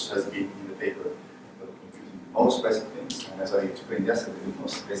focus has been in the paper computing the most basic things, and as I explained yesterday, the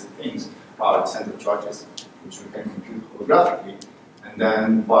most basic things are the center charges, which we can compute holographically, and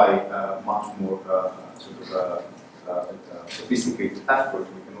then by much more sophisticated effort,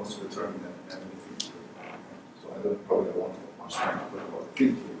 we can also determine the field theory. So I probably won't have much time to talk about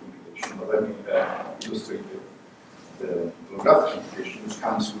field theory computation, but let me illustrate the holographic computation, which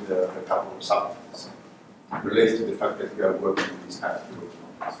comes with a couple of subtleties. Relates to the fact that we are working with these F-theory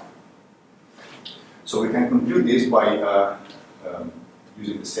models. So we can compute this by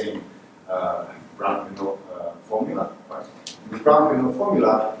using the same Brown-Renault formula. Right? The Brown-Renault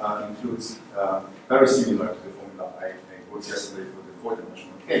formula includes, very similar to the formula I wrote yesterday for the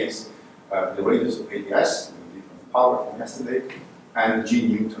four-dimensional case, the radius of ADS, the different power from yesterday, and G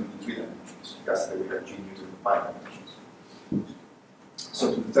Newton in 3 dimensions. Yesterday we had G Newton in 5 dimensions.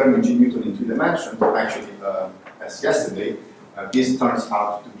 So to determine G Newton in 3 dimensions, actually, as yesterday, this turns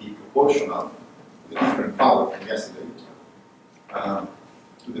out to be proportional, the different power from yesterday,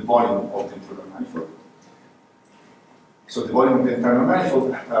 to the volume of the internal manifold. So the volume of the internal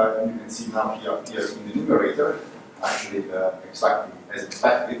manifold, you can see now here in the numerator, actually exactly as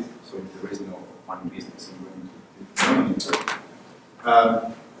expected, so there is no funny business in going to the denominator.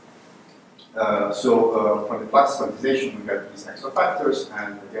 From the class quantization, we get these extra factors,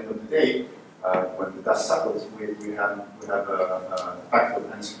 and at the end of the day, when the dust settles, we have a factor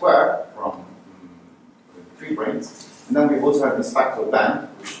of n squared from the 3 branes, and then we also have this factor of n,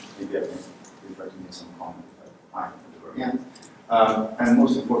 which maybe I can try to make some comment at the very end. And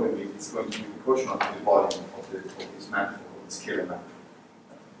most importantly, it's going to be proportional to the volume of this manifold, of the scalar manifold.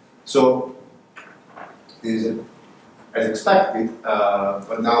 So this is as expected,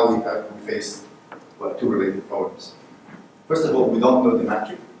 but now we face two related problems. First of all, we don't know the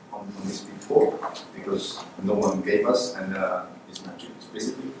metric on this P4 because no one gave us this metric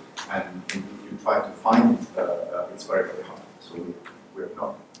explicitly, and if you try to find it, it's very, very hard. So we're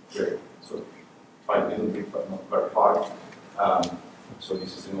not very sort of tried a little bit, but not very hard. So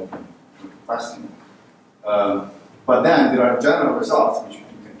this is an open question. But then there are general results which you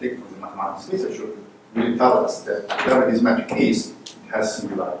can take from the mathematics literature. Really tell us that whatever this metric is, it has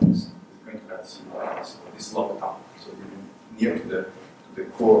singularities. It's going to have singularities. So this locked up. So near to the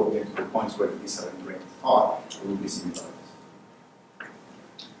core, near to the points where the B7 branes are, there will be singularities.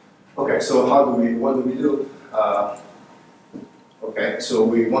 Okay, so what do we do? Okay, so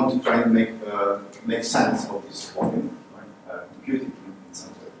we want to try and make sense of this volume, right? Compute it in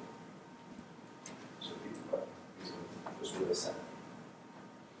some way. So this is just what I said.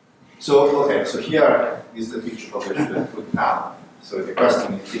 So, okay, so here is the picture of the food now. So the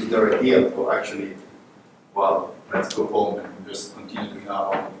question is there a deal or actually, well, let's go home and just continue doing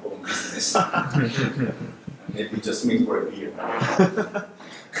our own business. And maybe just meet for a beer.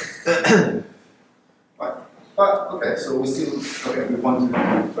 But okay, so we still, okay, we want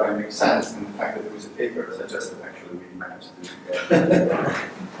to try and make sense, and the fact that there is a paper suggests that actually we managed to do it.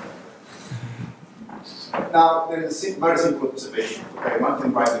 Now, there is a very simple observation. Okay, one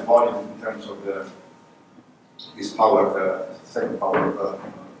can write the volume in terms of this power, second power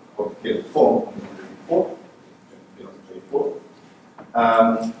of the form on the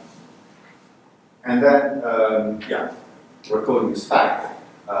J4. And then, yeah, recording this fact,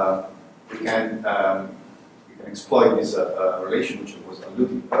 we can exploit this relation which I was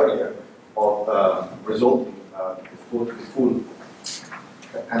alluding earlier of resulting the full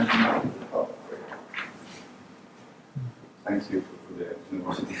thank you for the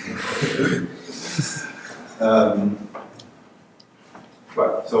university.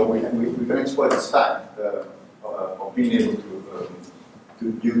 Right, so we can exploit this fact of being able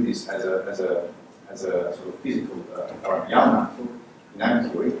to view this as a sort of physical parameter in M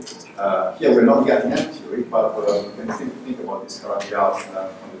theory. Here we're not yet in M theory, but we can still think about this parameter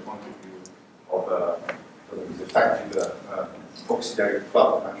from the point of view of this effect in the auxiliary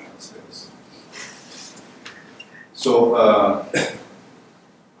twelve-dimensional space. So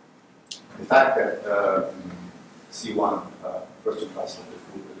the fact that C1 first class of the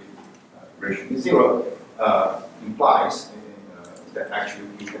full relation is zero implies that actually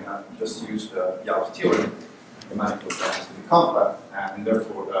we can just use the Gauss theorem, the manifold has to be compact, and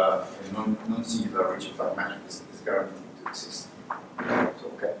therefore a non-singular Ricci-Clark matrix is guaranteed to exist. So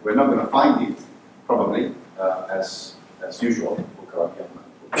okay, we're not going to find it probably as usual for Clarkian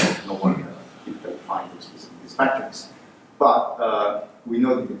manifold. No one can find this matrix, but we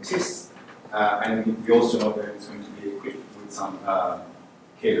know that it exists, and we also know that it's going to be equipped with some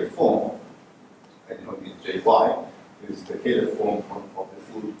Kähler form. I know it's JY. Is the Kähler form of the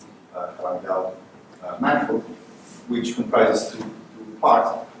full Clark-Gauss manifold, which comprises two parts.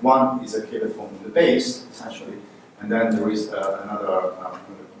 One is a Kähler form on the base, essentially, and then there is another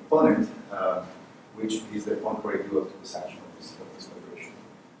component, which is the Poincare dual to the section of this vibration.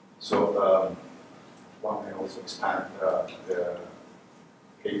 So one can also expand the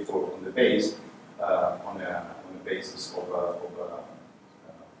K4 on the base on the basis of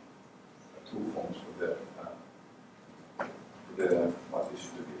two forms for the what this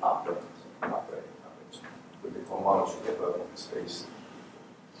should be upper with the homology of the space.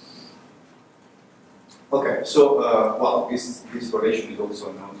 Okay, so well, this relation is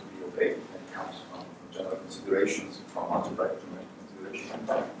also known to be opaque, and it comes from general considerations, from algebraic considerations.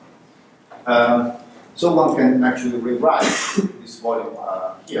 So one can actually rewrite this volume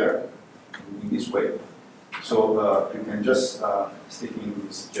here in this way. So you can just stick in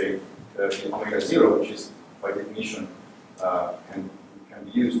this J omega 0, which is by definition can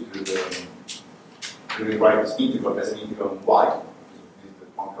be used to rewrite this integral as an integral on y, which is the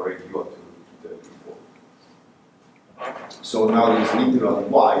Poincare dual to the before. So now there is an integral on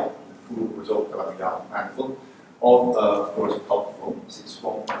y, the full result of manifold, of course, top form, 6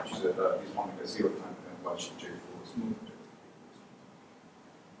 form, which is this omega 0 time and watch J4 smooth.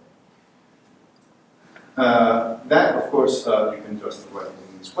 Then, of course, you can just write it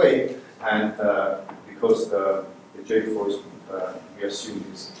in this way, and because the J4 is, we assume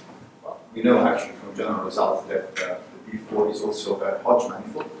is, well, we know actually from general results that the B4 is also a Hodge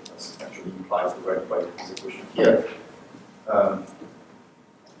manifold, as actually implies already by this equation here.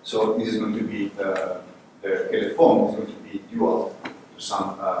 So this is going to be the Kähler form is going to be dual to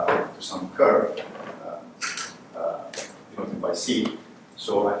some curve denoted by C.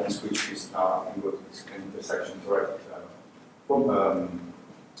 So I can switch this now and go to this intersection direct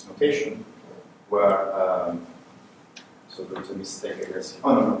notation where so there's a mistake, I guess.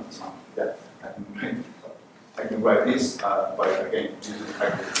 Oh no, it's not. Yeah, I can write this by again using the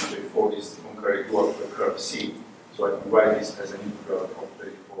fact that J4 is the Poincare dual of the curve C. So I can write this as an integral of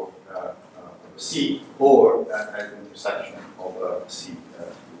J4 over C, or as an intersection of C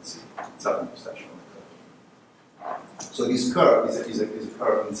with C. It's an intersection of the curve. So this curve is a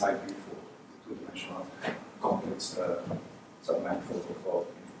curve inside B4, two-dimensional complex submanifold of B4.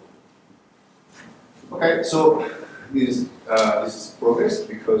 Okay, so this is progress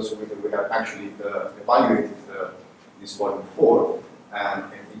because we have actually evaluated this volume 4, and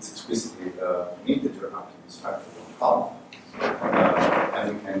it's explicitly an integer up to this factor of half, and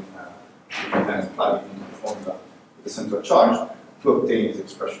we can then plug it into the formula with the central charge to obtain this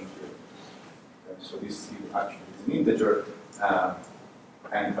expression here. Okay, so this actually is an integer,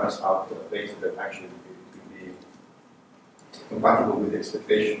 and it turns out later that actually it will be compatible with the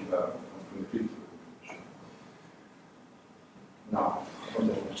expectation from the field theory. Now, I don't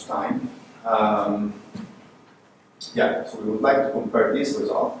have much time. Yeah, so we would like to compare this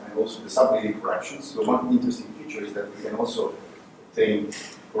result and also the sub-leading corrections. So one interesting feature is that we can also obtain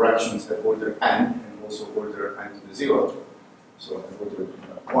corrections at order n and also order n to the 0. So at order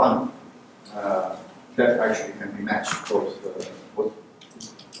 1, that actually can be matched both,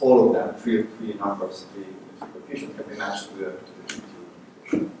 all of them, three numbers, three coefficients can be matched to the field theory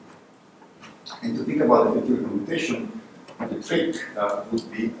computation. And to think about the field theory computation, the trick would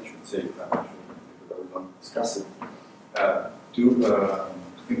be, I should say, I will not discuss it, to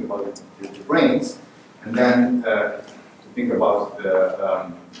think about the brains, and then to think about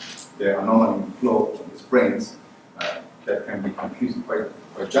the anomaly in flow of these brains that can be computed quite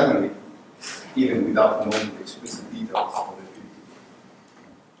generally, even without knowing the explicit details of the field.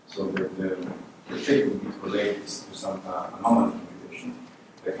 So the trick would be to relate this to some anomaly computation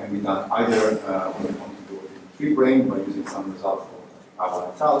that can be done either when you want to do it in free brain by using some result for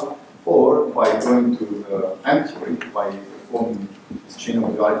Martelli, or by going to M theory by performing this chain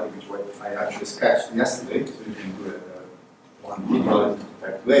of duality, which I actually sketched yesterday. So you can do one duality to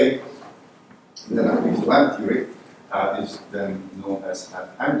type 2A, and then I to M theory. Is then known as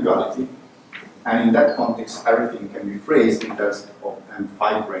M duality, and in that context, everything can be phrased in terms of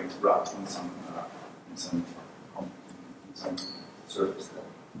M5 brains wrapped in some surface there.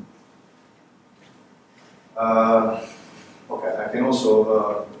 Okay, I can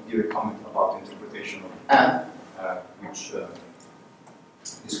also give a comment about the interpretation of M, which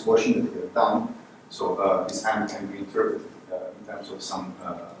this quotient that we have done. So this M can be interpreted in terms of some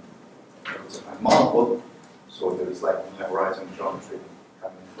multiple. So there is like a horizon geometry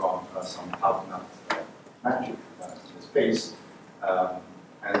coming from some outnut magic in the space,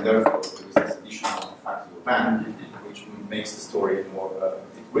 and therefore there is this additional factor of M, which makes the story more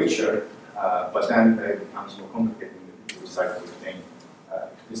richer, but then it becomes more complicated in the decide to obtain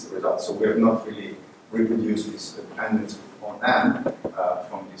this result. So we have not really reproduced this dependence on M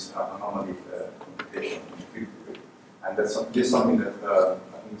from this anomaly computation, and that's something that I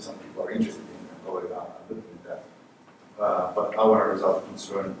think some people are interested in and already looking at that. But our result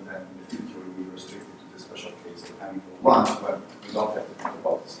concerned then in the field theory we restricted to the special case of M equal 1, when we don't have to think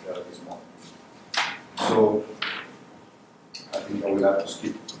about this model. So I think I will have to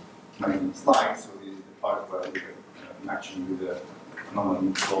skip my slides. So this is the part where we are matching with the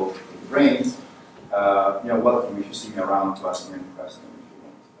anomaly flow of the brains. Yeah, welcome if you see me around to ask me any question if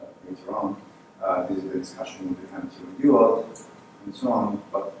you want later on. This is the discussion with the M theory dual and so on,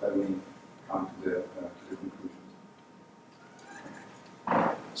 but let me come to the conclusions.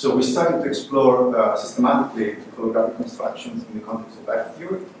 So we started to explore systematically holographic constructions in the context of F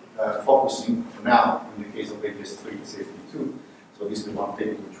theory, focusing for now in the case of APS3 to CFD2. So this is the one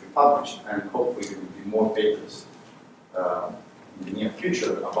paper which we published, and hopefully there will be more papers in the near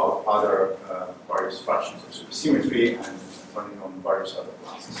future about other various fractions of supersymmetry and turning on various other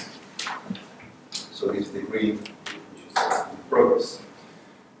classes. So this is the green, which is in progress.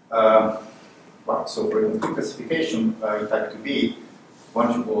 Right, so for a complete classification in type 2B,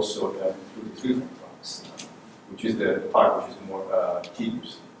 one should also include the three classes, which is the part which is more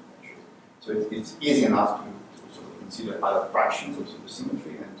tedious. So it's easy enough to sort of consider other fractions of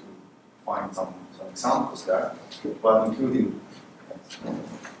supersymmetry and to find some examples there, but including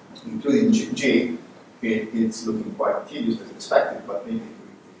G, it's looking quite tedious as expected, but maybe it would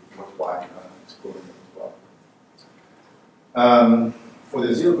be worthwhile exploring it as well. For the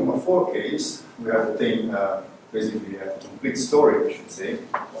 0,4 case, we have obtained basically a complete story, I should say,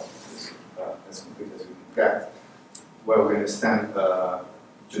 as complete as we can get, where we understand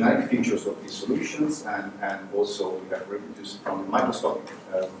genetic features of these solutions, and also we have reproduced from the microscopic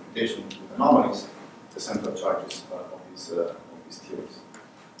computation with anomalies the central charges of these theories.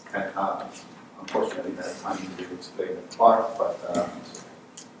 And unfortunately, I have time to explain that part, but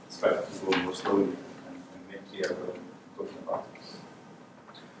it's better to go more slowly and make clear what I'm talking about.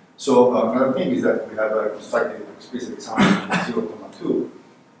 So another thing is that we have constructed an explicit example of 0,2,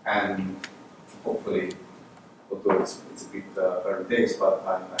 and hopefully, although it's a bit early days, but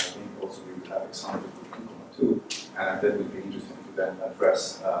I think also we will have examples of 2,2, and that would be interesting to then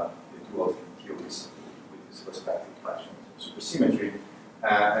address the dual theories with this respective fraction of supersymmetry.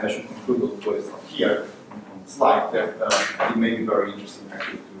 And I should conclude, although it's not here on the slide, that it may be very interesting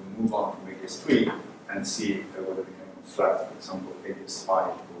actually to move on from ADS3 and see whether we can construct, for example, ADS5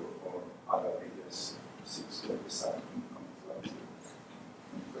 or other ADS6 or ADS7. Thank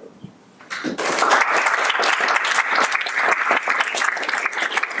you very much.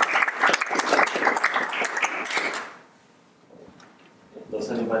 Does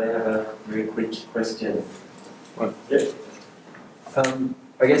anybody have a very quick question? What? Yeah.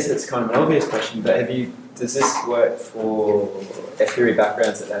 I guess it's kind of an obvious question, but does this work for F-theory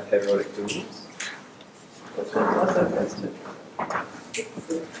backgrounds that have periodic duals? What's that question?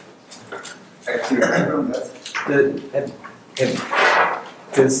 Actually, background that.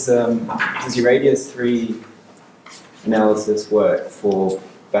 Does your radius 3 analysis work for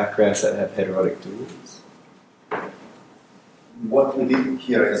backgrounds that have heterotic duals? What we did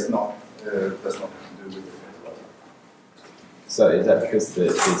here is not does not have to do with the heterotic. So is that because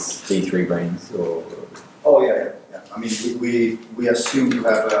there's D3 branes or? Oh yeah. I mean, we assume to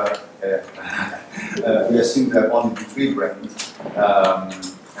have we assume to have only 3 brains,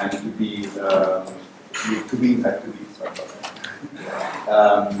 and to be in fact to be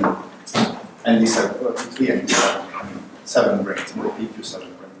and these are 3 and 7 brains, more PQ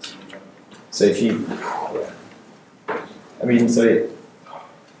 7 brains in general. So if you, I mean, so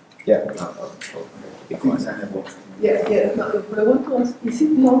Yeah. No, but I want to ask: is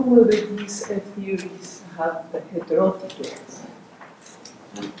it not whether these theories have the heterotic ones?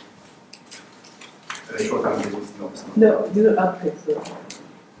 The short answer is no. It's not. No, you don't. Okay, so.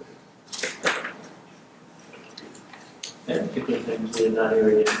 Yeah, you can thank you, Dario,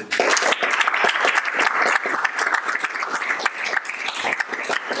 again.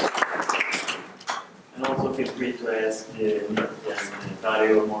 And also feel free to ask Nick and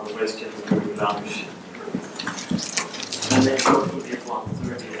Dario more questions during lunch. And then go to the one,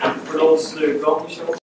 and for those long shots.